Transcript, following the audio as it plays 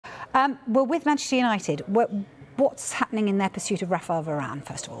Well, with Manchester United, what's happening in their pursuit of Raphael Varane,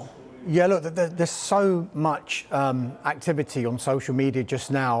 first of all? Yeah, look, there's so much activity on social media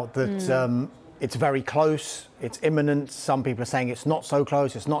just now that it's very close, it's imminent. Some people are saying it's not so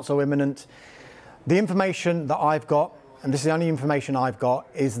close, it's not so imminent. The information that I've got, and this is the only information I've got,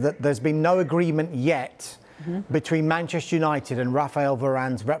 is that there's been no agreement yet between Manchester United and Raphael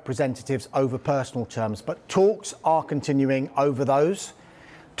Varane's representatives over personal terms. But talks are continuing over those.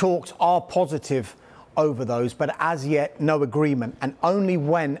 Talks are positive over those, but as yet no agreement. And only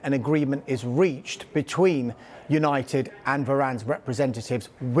when an agreement is reached between United and Varane's representatives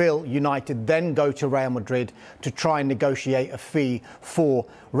will United then go to Real Madrid to try and negotiate a fee for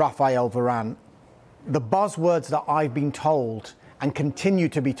Raphael Varane. The buzzwords that I've been told and continue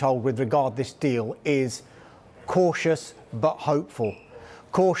to be told with regard to this deal is cautious but hopeful.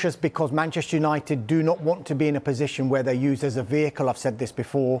 Cautious because Manchester United do not want to be in a position where they're used as a vehicle, I've said this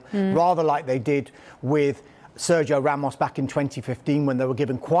before, rather like they did with Sergio Ramos back in 2015 when they were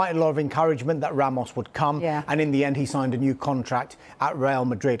given quite a lot of encouragement that Ramos would come, and in the end he signed a new contract at Real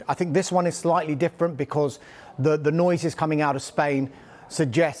Madrid. I think this one is slightly different because the noises coming out of Spain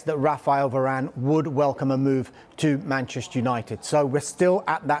suggest that Raphael Varane would welcome a move to Manchester United. So we're still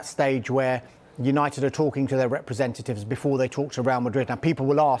at that stage where United are talking to their representatives before they talk to Real Madrid. Now, people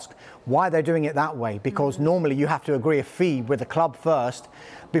will ask why they're doing it that way, because normally you have to agree a fee with the club first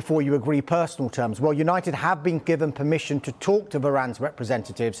before you agree personal terms. Well, United have been given permission to talk to Varane's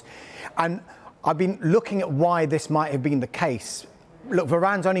representatives, and I've been looking at why this might have been the case. Look,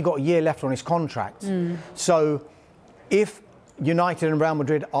 Varane's only got a year left on his contract. So if United and Real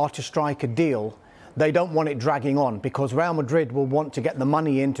Madrid are to strike a deal, they don't want it dragging on because Real Madrid will want to get the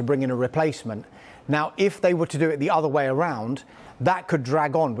money in to bring in a replacement. Now, if they were to do it the other way around, that could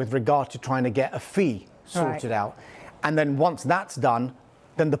drag on with regard to trying to get a fee sorted out. And then once that's done,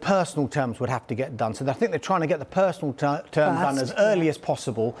 then the personal terms would have to get done. So I think they're trying to get the personal terms done as early as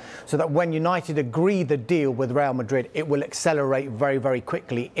possible so that when United agree the deal with Real Madrid, it will accelerate very, very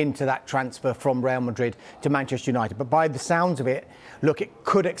quickly into that transfer from Real Madrid to Manchester United. But by the sounds of it, look, it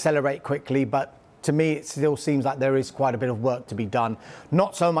could accelerate quickly, but to me, it still seems like there is quite a bit of work to be done.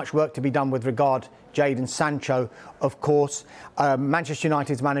 Not so much work to be done with regard Jadon Sancho, of course. Manchester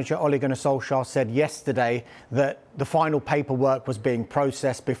United's manager, Ole Gunnar Solskjaer, said yesterday that the final paperwork was being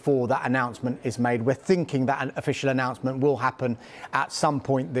processed before that announcement is made. We're thinking that an official announcement will happen at some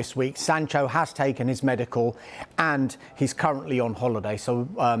point this week. Sancho has taken his medical and he's currently on holiday. So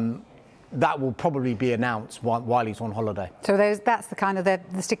that will probably be announced while he's on holiday. So that's the kind of the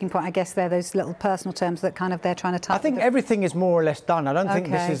sticking point, I guess, there, those little personal terms that kind of they're trying to tie. I think everything is more or less done. I don't think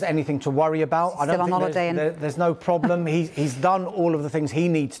this is anything to worry about. I don't think there's no problem. He's done all of the things he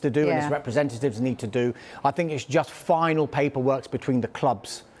needs to do and his representatives need to do. I think it's just final paperwork between the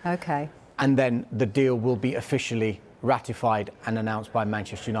clubs. And then the deal will be officially ratified and announced by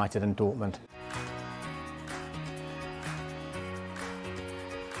Manchester United and Dortmund.